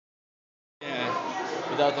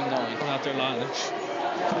without them knowing. Without their knowledge.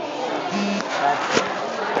 That's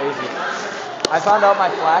crazy. I found out my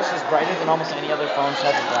flash is brighter than almost any other phone's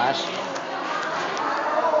type of flash.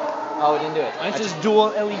 Oh, it didn't do it. It's just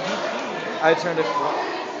dual LED. I turned it.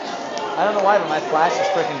 I don't know why, but my flash is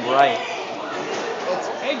freaking bright.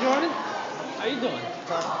 Hey Jordan, how you doing?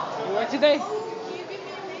 You work today?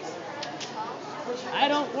 I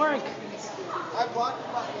don't work. I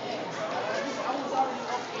blocked my.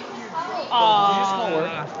 Did you just call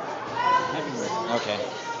work? Okay.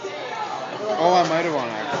 Oh, I might have won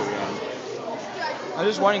actually. I'm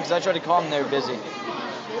just wondering because I tried to call them, they were busy.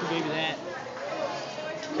 Who gave you that?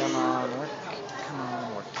 Come on, work. Come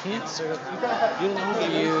on, work. Answer. You don't know who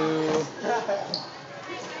gave you.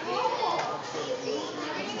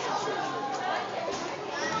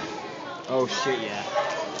 Oh shit, yeah.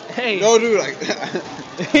 Hey. No, dude, like.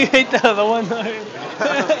 You hate the other one though.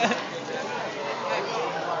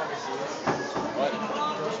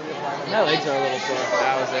 My legs are a little sore.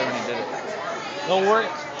 I was there when he did it. Don't work.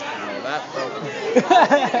 No, that felt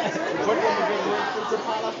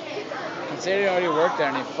Considering he already worked there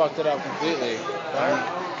and he fucked it up completely.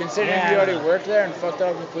 Considering he already worked there and fucked it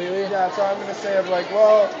up completely. Yeah, that's what I'm gonna say. I'm like,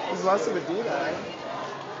 well, he's less of a D-bag.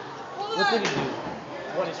 What did he do?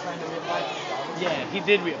 What, he's trying to reapply? Yeah, he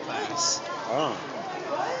did reapply. Oh.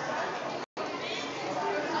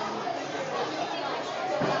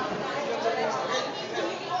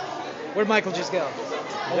 Where'd Michael just go?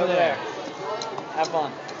 Over there. Have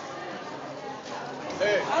fun.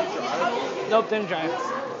 Hey, Nope, didn't drive.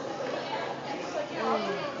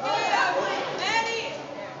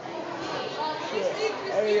 I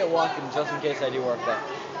gotta get walking just in case I do work there.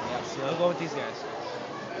 Yeah, so I'll go with these guys.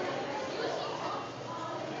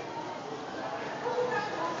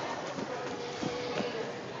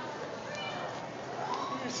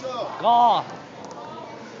 Golf.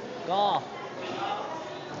 Golf.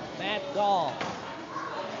 Matt golf.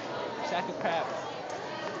 Sack of crap.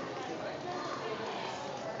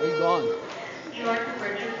 Where you going?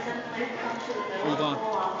 Where you going?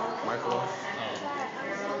 Michael.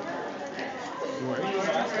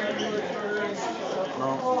 No.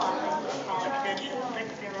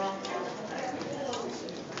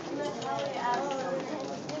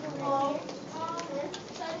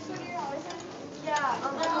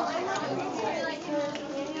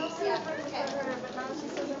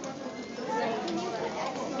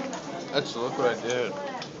 That's look what I did.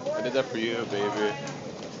 I did that for you, baby.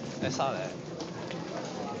 I saw that.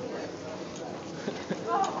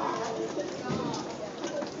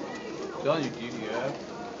 Telling you, DDF.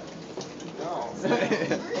 No.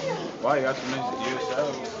 Wow, you got some nice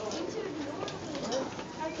DSL.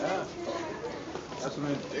 Yeah. Got some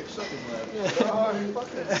nice dick sucking left.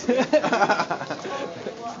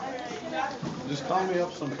 Just call me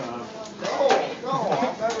up sometime. No,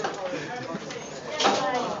 I'll never.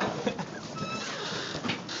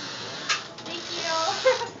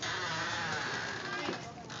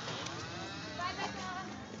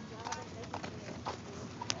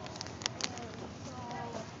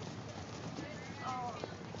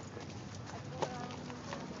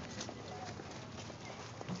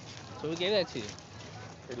 So who gave that to you?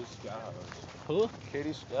 Katie Scotthouse. Who?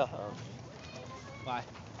 Katie Scotthouse. Why?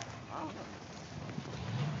 I don't know.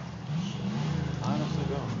 Honestly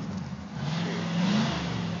don't.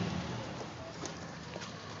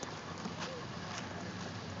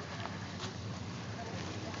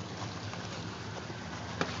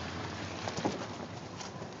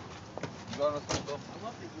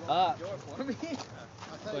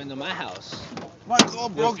 Going to my house. Michael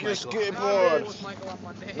broke your Michael. skateboard.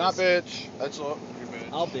 Not bitch. That's all. You're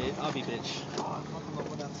bitch. I'll be bitch.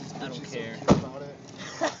 I don't care.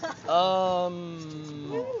 I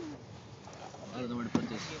don't know where to put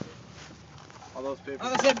this. All those papers.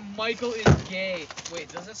 Oh, it said Michael is gay. Wait,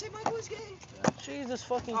 does it say Michael is gay? Jesus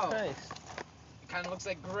fucking Christ. It kind of looks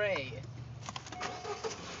like gray.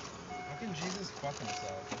 How can Jesus fuck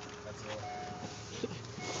himself? That's all.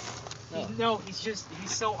 No, he's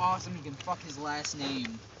so awesome he can fuck his last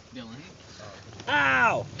name, Dylan.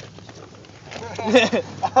 Ow!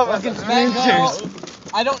 Fucking splinters.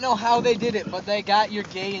 I don't know how they did it, but they got your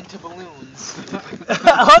gay into balloons.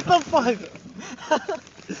 What the fuck?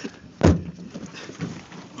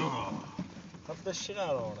 Pop the shit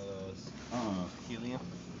out of one of those. Helium.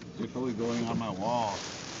 They're probably going on my wall.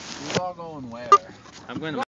 Who's all going where? I'm going to